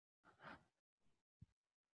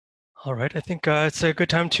All right, I think it's a good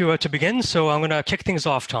time to begin. So I'm going to kick things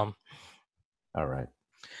off, Tom. All right.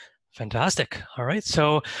 Fantastic. All right,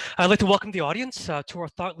 so I'd like to welcome the audience to our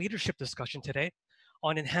thought leadership discussion today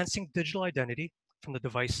on enhancing digital identity from the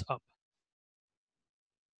device up.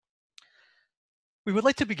 We would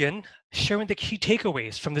like to begin sharing the key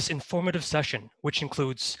takeaways from this informative session, which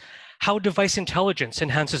includes how device intelligence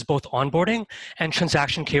enhances both onboarding and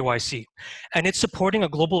transaction KYC, and it's supporting a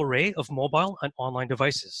global array of mobile and online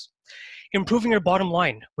devices. Improving your bottom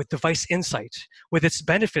line with device insight, with its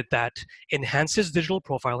benefit that enhances digital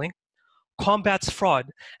profiling, combats fraud,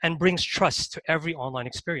 and brings trust to every online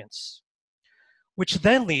experience. Which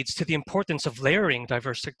then leads to the importance of layering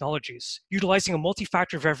diverse technologies, utilizing a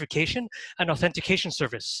multi-factor verification and authentication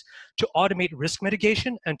service to automate risk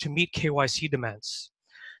mitigation and to meet KYC demands,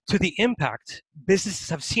 to the impact businesses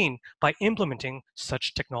have seen by implementing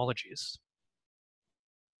such technologies.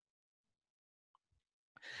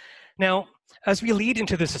 Now, as we lead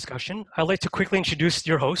into this discussion, I'd like to quickly introduce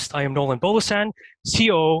your host. I am Nolan Bolasan,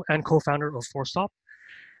 CEO and co-founder of Forstop.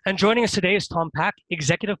 And joining us today is Tom Pack,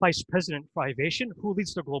 Executive Vice President for Iovation, who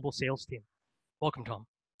leads the global sales team. Welcome, Tom.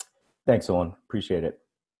 Thanks, Owen. Appreciate it.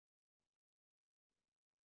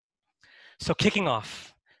 So kicking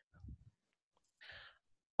off,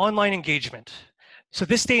 online engagement. So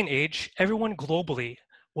this day and age, everyone globally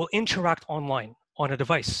will interact online on a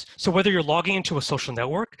device. So whether you're logging into a social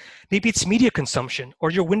network, maybe it's media consumption,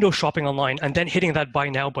 or you're window shopping online and then hitting that buy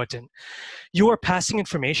now button, you are passing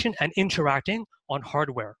information and interacting on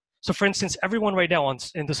hardware. So for instance, everyone right now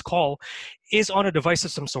in this call is on a device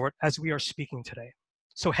of some sort as we are speaking today.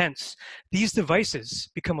 So hence, these devices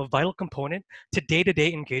become a vital component to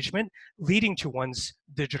day-to-day engagement, leading to one's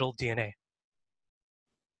digital DNA.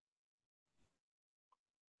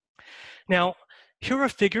 Now, here are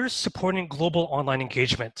figures supporting global online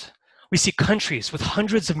engagement. We see countries with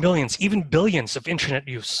hundreds of millions, even billions of internet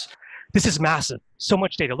use. This is massive, so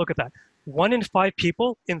much data, look at that. 1 in 5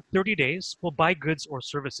 people in 30 days will buy goods or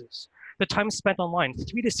services. The time spent online,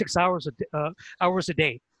 3 to 6 hours a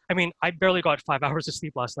day. I mean, I barely got 5 hours of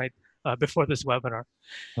sleep last night before this webinar.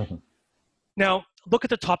 Mm-hmm. Now, look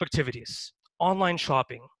at the top activities. Online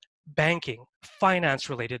shopping, banking,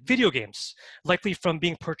 finance-related, video games, likely from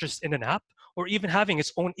being purchased in an app or even having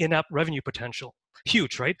its own in-app revenue potential.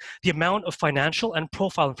 Huge, right? The amount of financial and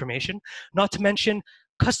profile information, not to mention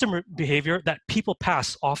customer behavior that people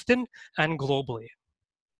pass often and globally.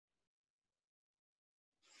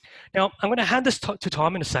 Now, I'm going to hand this to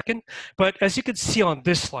Tom in a second, but as you can see on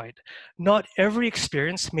this slide, not every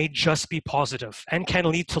experience may just be positive and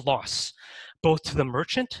can lead to loss, both to the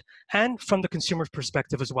merchant and from the consumer's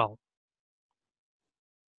perspective as well.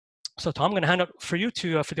 So Tom, I'm going to hand it for you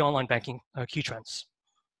for the online banking key trends.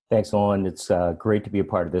 Thanks, Owen. It's great to be a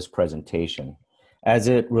part of this presentation. As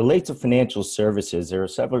it relates to financial services, there are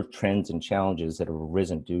several trends and challenges that have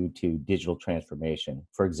arisen due to digital transformation.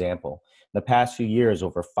 For example, in the past few years,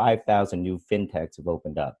 over 5,000 new fintechs have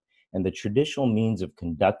opened up, and the traditional means of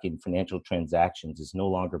conducting financial transactions is no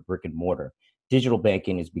longer brick and mortar. Digital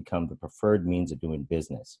banking has become the preferred means of doing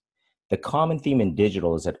business. The common theme in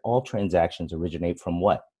digital is that all transactions originate from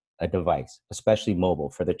what? A device, especially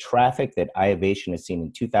mobile. For the traffic that Iovation has seen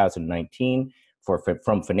in 2019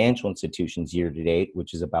 from financial institutions year to date,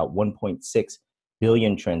 which is about 1.6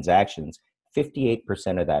 billion transactions,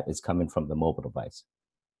 58% of that is coming from the mobile device.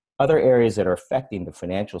 Other areas that are affecting the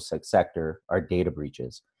financial sector are data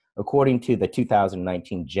breaches. According to the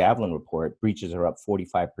 2019 Javelin report, breaches are up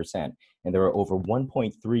 45%, and there are over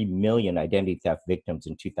 1.3 million identity theft victims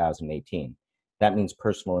in 2018. That means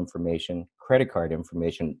personal information, credit card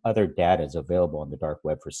information, other data is available on the dark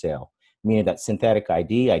web for sale, meaning that synthetic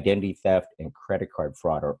ID, identity theft, and credit card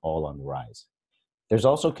fraud are all on the rise. There's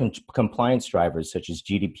also compliance drivers such as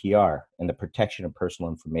GDPR and the protection of personal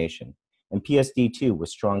information, and PSD2 with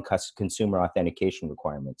strong consumer authentication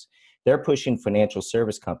requirements. They're pushing financial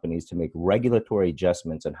service companies to make regulatory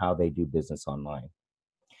adjustments on how they do business online.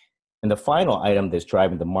 And the final item that's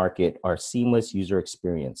driving the market are seamless user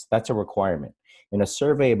experience. That's a requirement. In a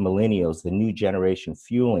survey of millennials, the new generation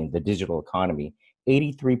fueling the digital economy,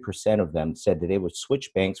 83% of them said that they would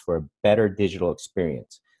switch banks for a better digital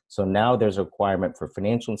experience. So now there's a requirement for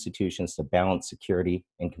financial institutions to balance security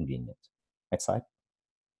and convenience. Next slide.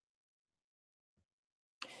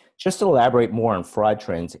 Just to elaborate more on fraud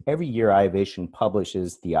trends, every year Iovation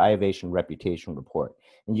publishes the Iovation Reputation Report.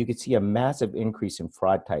 And you can see a massive increase in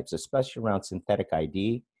fraud types, especially around synthetic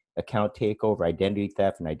ID, account takeover, identity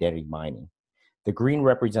theft, and identity mining. The green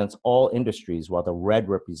represents all industries, while the red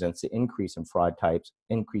represents the increase in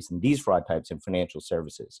these fraud types in financial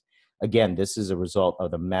services. Again, this is a result of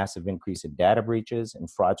the massive increase in data breaches and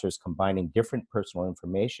fraudsters combining different personal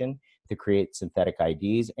information to create synthetic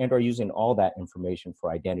IDs and are using all that information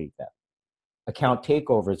for identity theft. Account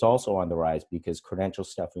takeover is also on the rise because credential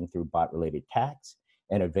stuffing through bot-related attacks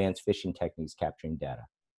and advanced phishing techniques capturing data.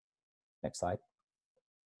 Next slide.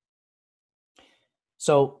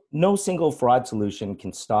 So no single fraud solution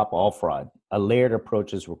can stop all fraud. A layered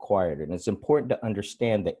approach is required, and it's important to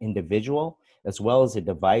understand the individual as well as the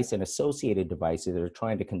device and associated devices that are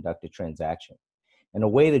trying to conduct a transaction. And a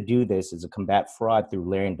way to do this is to combat fraud through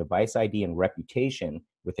layering device ID and reputation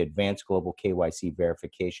with advanced global KYC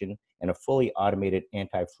verification and a fully automated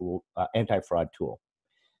anti-fraud tool.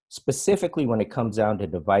 Specifically, when it comes down to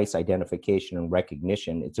device identification and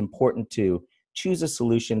recognition, it's important to choose a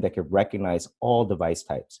solution that can recognize all device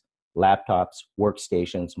types: laptops,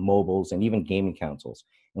 workstations, mobiles, and even gaming consoles.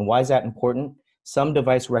 And why is that important? Some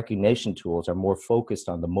device recognition tools are more focused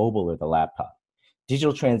on the mobile or the laptop.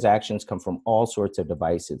 Digital transactions come from all sorts of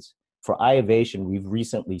devices. For Iovation, we've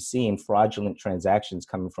recently seen fraudulent transactions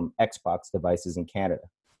coming from Xbox devices in Canada.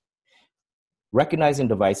 Recognizing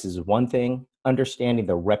devices is one thing, understanding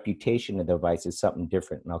the reputation of the device is something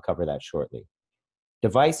different, and I'll cover that shortly.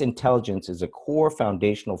 Device intelligence is a core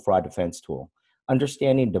foundational fraud defense tool.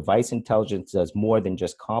 Understanding device intelligence does more than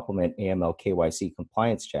just complement AML KYC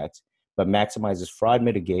compliance checks, but maximizes fraud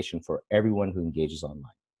mitigation for everyone who engages online.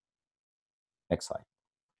 Next slide.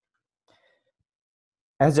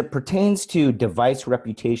 As it pertains to device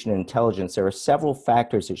reputation and intelligence, there are several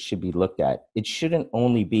factors that should be looked at. It shouldn't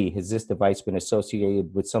only be, has this device been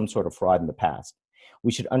associated with some sort of fraud in the past?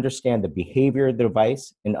 We should understand the behavior of the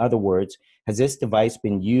device. In other words, has this device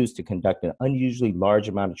been used to conduct an unusually large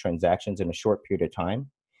amount of transactions in a short period of time?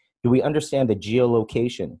 Do we understand the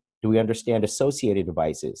geolocation? Do we understand associated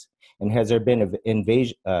devices? And has there been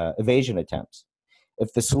evasion attempts?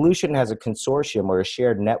 If the solution has a consortium or a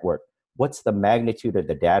shared network, what's the magnitude of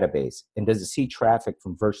the database? And does it see traffic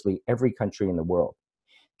from virtually every country in the world?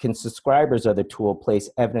 Can subscribers of the tool place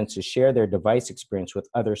evidence to share their device experience with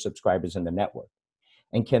other subscribers in the network?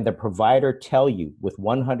 And can the provider tell you with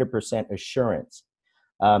 100% assurance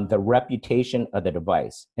the reputation of the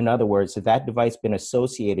device? In other words, has that device been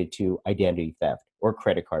associated to identity theft or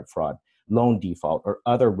credit card fraud, loan default, or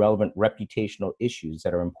other relevant reputational issues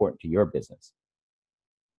that are important to your business?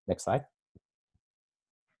 Next slide.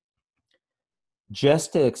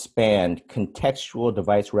 Just to expand, contextual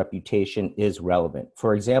device reputation is relevant.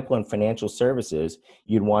 For example, in financial services,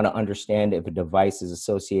 you'd want to understand if a device is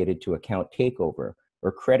associated to account takeover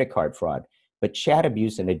or credit card fraud. But chat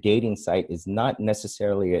abuse in a dating site is not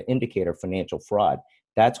necessarily an indicator of financial fraud.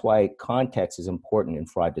 That's why context is important in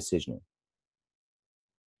fraud decisioning.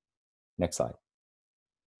 Next slide.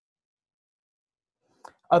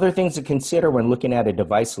 Other things to consider when looking at a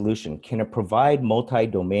device solution: can it provide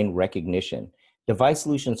multi-domain recognition? Device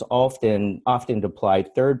solutions often deploy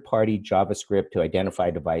third-party JavaScript to identify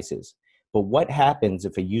devices. But what happens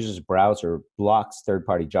if a user's browser blocks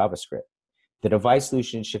third-party JavaScript? The device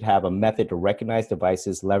solution should have a method to recognize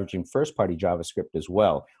devices leveraging first-party JavaScript as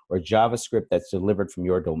well, or JavaScript that's delivered from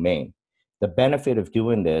your domain. The benefit of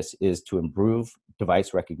doing this is to improve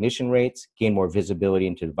device recognition rates, gain more visibility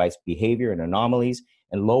into device behavior and anomalies,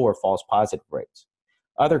 and lower false positive rates.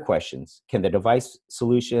 Other questions: can the device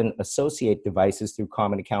solution associate devices through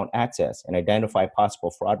common account access and identify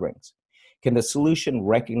possible fraud rings? Can the solution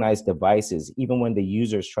recognize devices even when the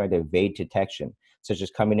user is trying to evade detection, such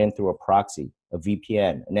as coming in through a proxy, a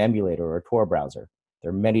VPN, an emulator, or a Tor browser? There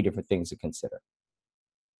are many different things to consider.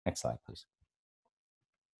 Next slide, please.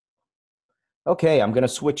 Okay, I'm going to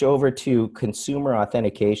switch over to consumer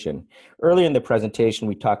authentication. Earlier in the presentation,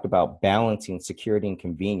 we talked about balancing security and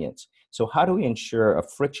convenience. So how do we ensure a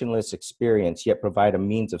frictionless experience yet provide a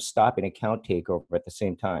means of stopping account takeover at the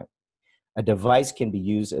same time? A device can be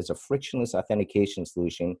used as a frictionless authentication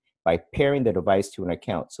solution by pairing the device to an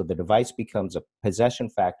account, so the device becomes a possession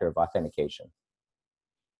factor of authentication.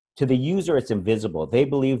 To the user, it's invisible. They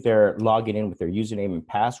believe they're logging in with their username and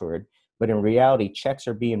password, but in reality, checks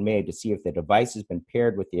are being made to see if the device has been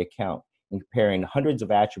paired with the account and comparing hundreds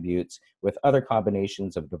of attributes with other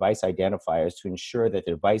combinations of device identifiers to ensure that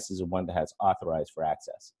the device is the one that has authorized for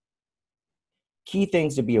access. Key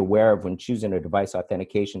things to be aware of when choosing a device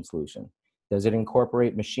authentication solution: does it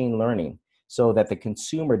incorporate machine learning so that the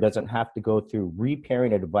consumer doesn't have to go through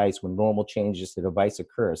repairing a device when normal changes to the device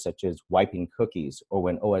occur, such as wiping cookies or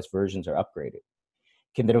when OS versions are upgraded?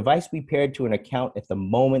 Can the device be paired to an account at the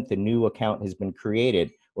moment the new account has been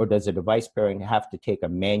created, or does the device pairing have to take a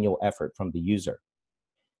manual effort from the user?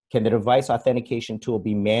 Can the device authentication tool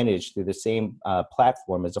be managed through the same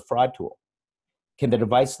platform as a fraud tool? Can the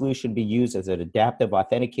device solution be used as an adaptive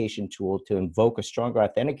authentication tool to invoke a stronger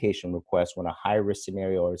authentication request when a high-risk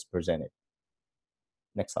scenario is presented?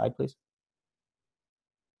 Next slide, please.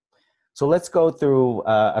 So let's go through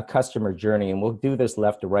a customer journey, and we'll do this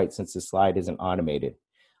left to right since the slide isn't automated.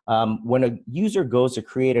 When a user goes to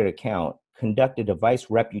create an account, conduct a device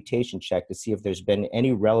reputation check to see if there's been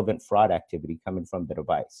any relevant fraud activity coming from the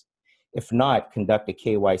device. If not, conduct a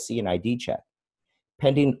KYC and ID check.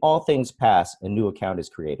 Pending all things pass, a new account is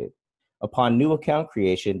created. Upon new account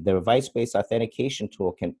creation, the device-based authentication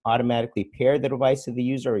tool can automatically pair the device to the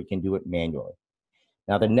user, or you can do it manually.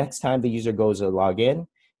 Now, the next time the user goes to log in,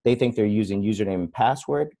 they think they're using username and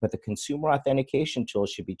password, but the consumer authentication tool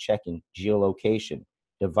should be checking geolocation,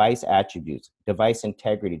 device attributes, device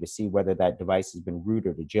integrity to see whether that device has been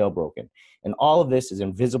rooted or jailbroken. And all of this is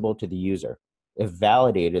invisible to the user. If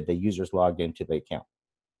validated, the user's logged into the account.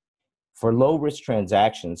 For low-risk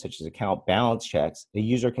transactions, such as account balance checks, the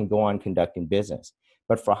user can go on conducting business.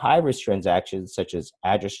 But for high-risk transactions, such as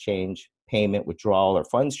address change, payment, withdrawal, or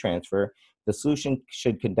funds transfer, the solution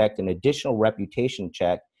should conduct an additional reputation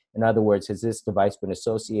check. In other words, has this device been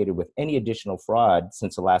associated with any additional fraud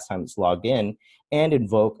since the last time it's logged in, and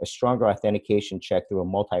invoke a stronger authentication check through a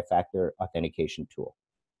multi-factor authentication tool.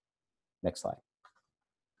 Next slide.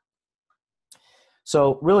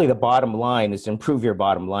 So really the bottom line is to improve your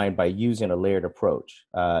bottom line by using a layered approach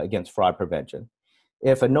against fraud prevention.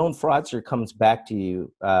 If a known fraudster comes back to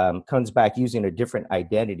you, comes back using a different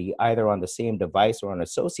identity, either on the same device or an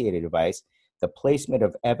associated device, the placement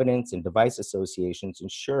of evidence and device associations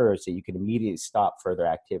ensures that you can immediately stop further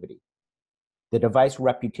activity. The Device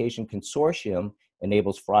Reputation Consortium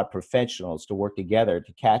enables fraud professionals to work together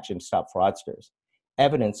to catch and stop fraudsters.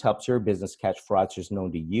 Evidence helps your business catch fraudsters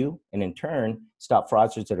known to you, and in turn, stop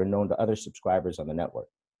fraudsters that are known to other subscribers on the network.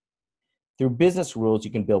 Through business rules,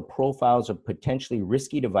 you can build profiles of potentially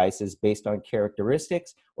risky devices based on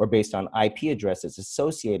characteristics or based on IP addresses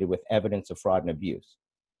associated with evidence of fraud and abuse.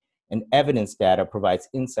 And evidence data provides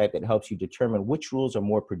insight that helps you determine which rules are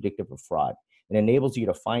more predictive of fraud and enables you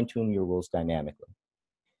to fine-tune your rules dynamically.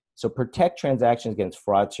 So protect transactions against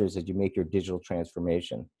fraudsters as you make your digital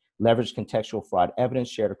transformation. Leverage contextual fraud evidence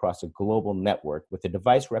shared across a global network with a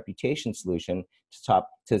device reputation solution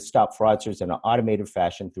to stop fraudsters in an automated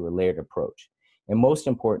fashion through a layered approach. And most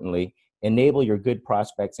importantly, enable your good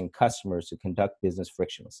prospects and customers to conduct business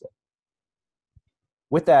frictionlessly.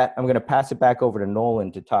 With that, I'm going to pass it back over to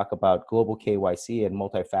Nolan to talk about global KYC and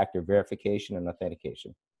multi-factor verification and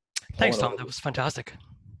authentication. Thanks, Tom. That was fantastic.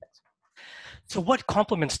 So what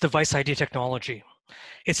complements device ID technology?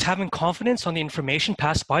 It's having confidence on the information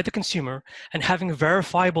passed by the consumer and having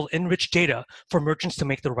verifiable enriched data for merchants to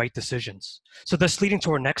make the right decisions. So that's leading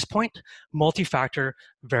to our next point, multi-factor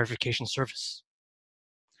verification service.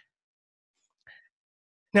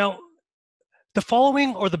 Now, the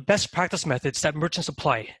following are the best practice methods that merchants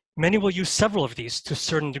apply. Many will use several of these to a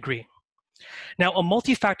certain degree. Now, a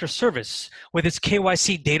multi-factor service with its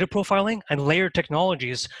KYC data profiling and layered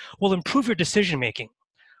technologies will improve your decision-making,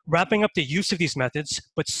 wrapping up the use of these methods,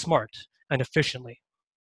 but smart and efficiently.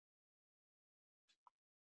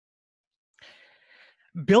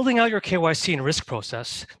 Building out your KYC and risk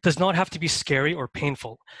process does not have to be scary or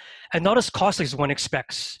painful, and not as costly as one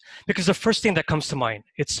expects, because the first thing that comes to mind,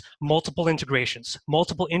 it's multiple integrations,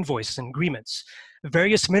 multiple invoices and agreements,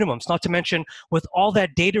 various minimums, not to mention with all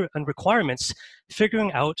that data and requirements,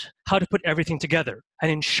 figuring out how to put everything together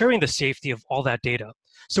and ensuring the safety of all that data.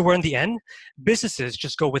 So where in the end, businesses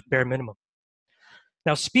just go with bare minimum.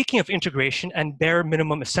 Now, speaking of integration and bare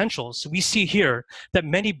minimum essentials, we see here that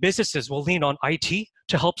many businesses will lean on IT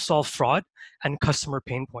to help solve fraud and customer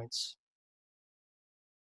pain points.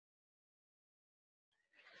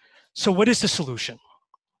 So what is the solution?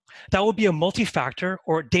 That will be a multi-factor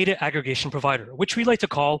or data aggregation provider, which we like to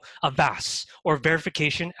call a VAS, or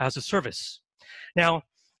verification as a service. Now,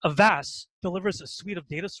 a VAS delivers a suite of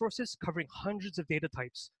data sources covering hundreds of data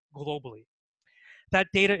types globally. That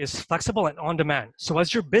data is flexible and on demand. So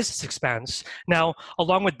as your business expands, now,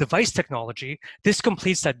 along with device technology, this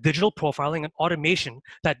completes that digital profiling and automation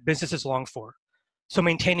that businesses long for. So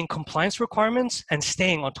maintaining compliance requirements and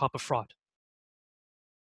staying on top of fraud.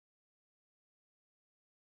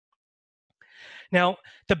 Now,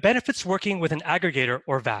 the benefits working with an aggregator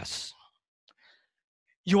or VAS.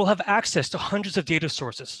 You will have access to hundreds of data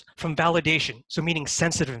sources, from validation, so meaning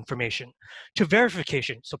sensitive information, to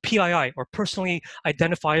verification, so PII, or personally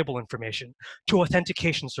identifiable information, to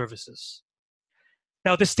authentication services.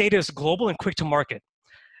 Now, this data is global and quick to market,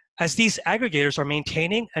 as these aggregators are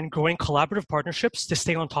maintaining and growing collaborative partnerships to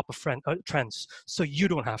stay on top of trends, so you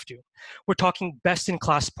don't have to. We're talking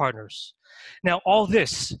best-in-class partners. Now, all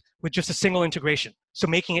this with just a single integration, so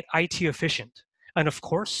making it IT efficient, and of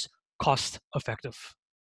course, cost-effective.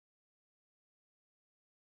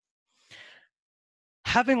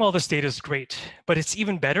 Having all this data is great, but it's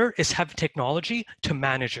even better is having technology to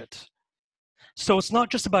manage it. So it's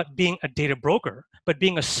not just about being a data broker, but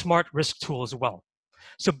being a smart risk tool as well.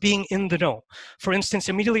 So being in the know. For instance,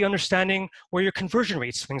 immediately understanding where your conversion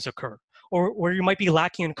rate swings occur, or where you might be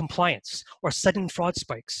lacking in compliance, or sudden fraud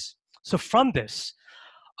spikes. So from this,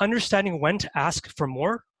 understanding when to ask for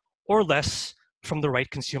more or less from the right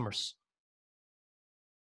consumers.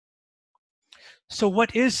 So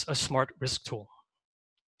what is a smart risk tool?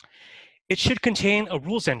 It should contain a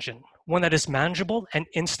rules engine, one that is manageable and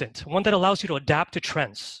instant, one that allows you to adapt to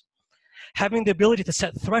trends. Having the ability to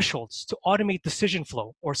set thresholds to automate decision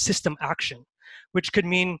flow or system action, which could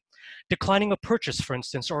mean declining a purchase, for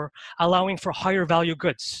instance, or allowing for higher value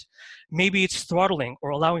goods. Maybe it's throttling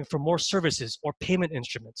or allowing for more services or payment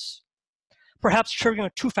instruments. Perhaps triggering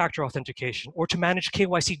a two-factor authentication or to manage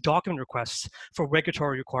KYC document requests for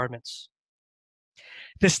regulatory requirements.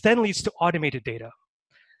 This then leads to automated data,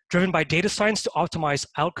 driven by data science to optimize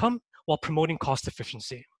outcome while promoting cost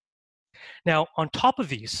efficiency. Now, on top of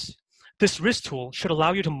these, this risk tool should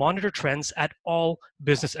allow you to monitor trends at all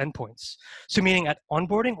business endpoints. So meaning at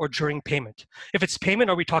onboarding or during payment. If it's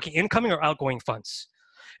payment, are we talking incoming or outgoing funds?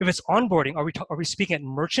 If it's onboarding, are we speaking at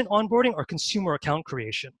merchant onboarding or consumer account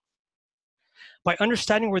creation? By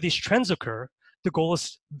understanding where these trends occur, the goal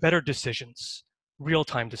is better decisions,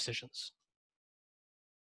 real-time decisions.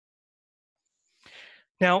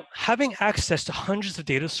 Now, having access to hundreds of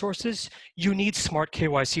data sources, you need smart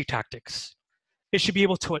KYC tactics. It should be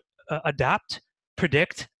able to adapt,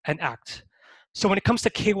 predict, and act. So when it comes to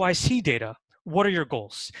KYC data, what are your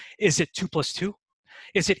goals? Is it 2+2?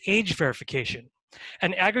 Is it age verification?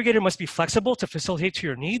 An aggregator must be flexible to facilitate to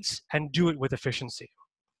your needs and do it with efficiency.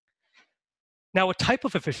 Now, a type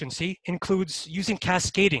of efficiency includes using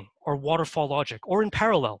cascading or waterfall logic or in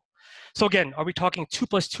parallel. So again, are we talking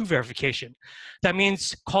 2+2 verification? That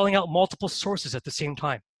means calling out multiple sources at the same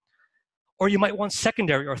time. Or you might want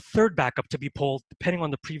secondary or third backup to be pulled depending on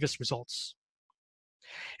the previous results.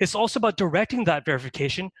 It's also about directing that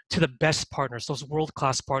verification to the best partners, those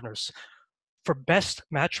world-class partners, for best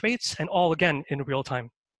match rates and all again in real time.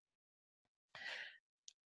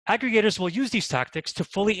 Aggregators will use these tactics to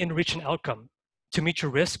fully enrich an outcome to meet your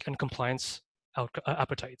risk and compliance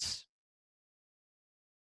appetites.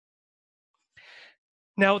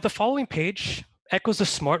 Now, the following page echoes the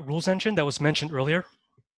smart rules engine that was mentioned earlier,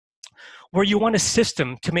 where you want a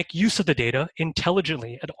system to make use of the data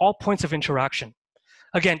intelligently at all points of interaction.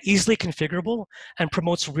 Again, easily configurable and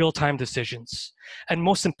promotes real-time decisions. And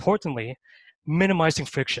most importantly, minimizing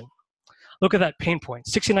friction. Look at that pain point.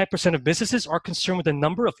 69% of businesses are concerned with the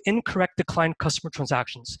number of incorrect declined customer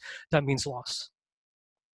transactions. That means loss.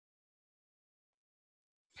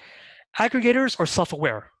 Aggregators are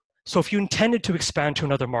self-aware. So if you intended to expand to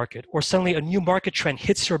another market or suddenly a new market trend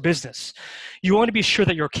hits your business, you want to be sure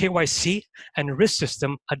that your KYC and risk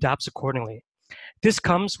system adapts accordingly. This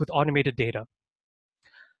comes with automated data.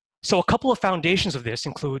 So a couple of foundations of this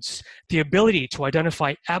includes the ability to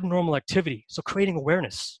identify abnormal activity, so creating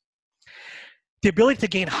awareness. The ability to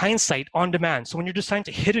gain hindsight on demand. So when you're deciding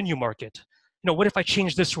to hit a new market, what if I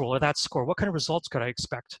change this rule or that score? What kind of results could I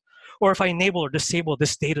expect? Or if I enable or disable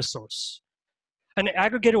this data source? An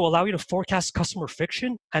aggregator will allow you to forecast customer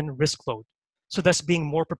friction and risk load, so thus being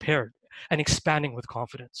more prepared and expanding with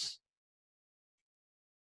confidence.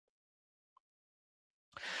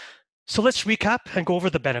 So let's recap and go over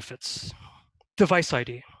the benefits. Device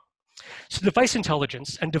ID. So device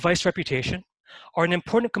intelligence and device reputation are an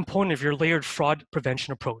important component of your layered fraud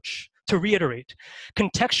prevention approach. To reiterate,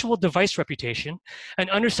 contextual device reputation and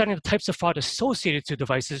understanding the types of fraud associated to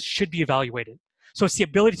devices should be evaluated. So it's the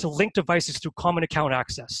ability to link devices through common account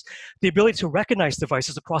access. The ability to recognize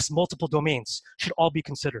devices across multiple domains should all be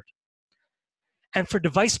considered. And for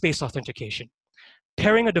device-based authentication,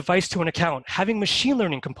 pairing a device to an account, having machine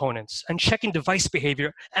learning components, and checking device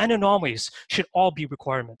behavior and anomalies should all be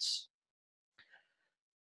requirements.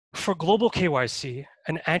 For global KYC,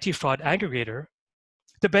 an anti-fraud aggregator,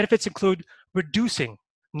 the benefits include reducing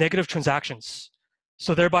negative transactions,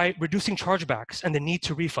 so thereby reducing chargebacks and the need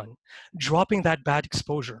to refund, dropping that bad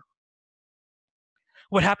exposure.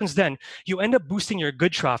 What happens then? You end up boosting your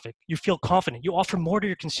good traffic. You feel confident. You offer more to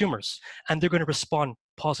your consumers, and they're going to respond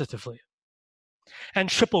positively. And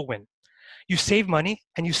triple win. You save money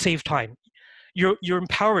and you save time. You're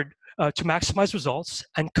empowered to maximize results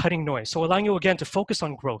and cutting noise. So allowing you again to focus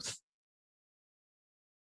on growth.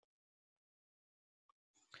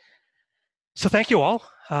 So thank you all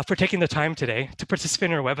for taking the time today to participate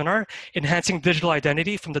in our webinar, Enhancing Digital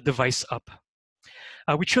Identity from the Device Up.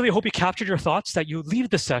 We truly hope you captured your thoughts, that you leave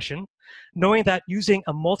the session knowing that using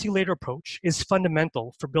a multi-layer approach is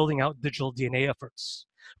fundamental for building out digital DNA efforts,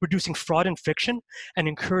 reducing fraud and friction, and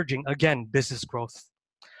encouraging, again, business growth.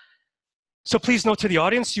 So please note to the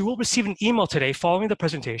audience, you will receive an email today following the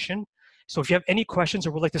presentation. So if you have any questions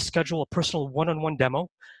or would like to schedule a personal one-on-one demo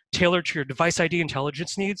tailored to your device ID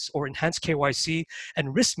intelligence needs or enhanced KYC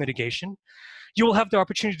and risk mitigation, you will have the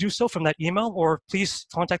opportunity to do so from that email, or please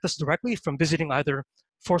contact us directly from visiting either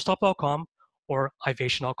forstop.com or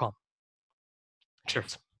Iovation.com.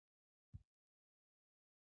 Cheers.